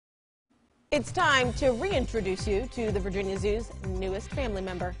It's time to reintroduce you to the Virginia Zoo's newest family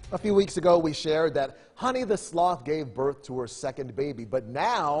member. A few weeks ago, we shared that Honey the sloth gave birth to her second baby, but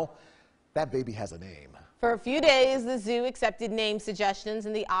now that baby has a name. For a few days, the zoo accepted name suggestions,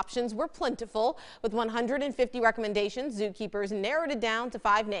 and the options were plentiful. With 150 recommendations, zookeepers narrowed it down to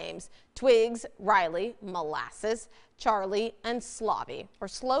 5 names: Twigs, Riley, Molasses, Charlie, and Slovy. Or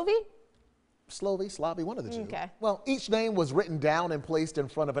Slovy? Slovy, one of the two. Okay. Well, each name was written down and placed in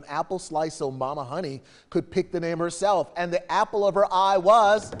front of an apple slice so Mama Honey could pick the name herself. And the apple of her eye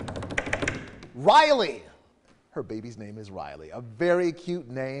was Riley. Her baby's name is Riley. A very cute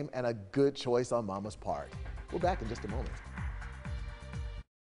name and a good choice on Mama's part. We're back in just a moment.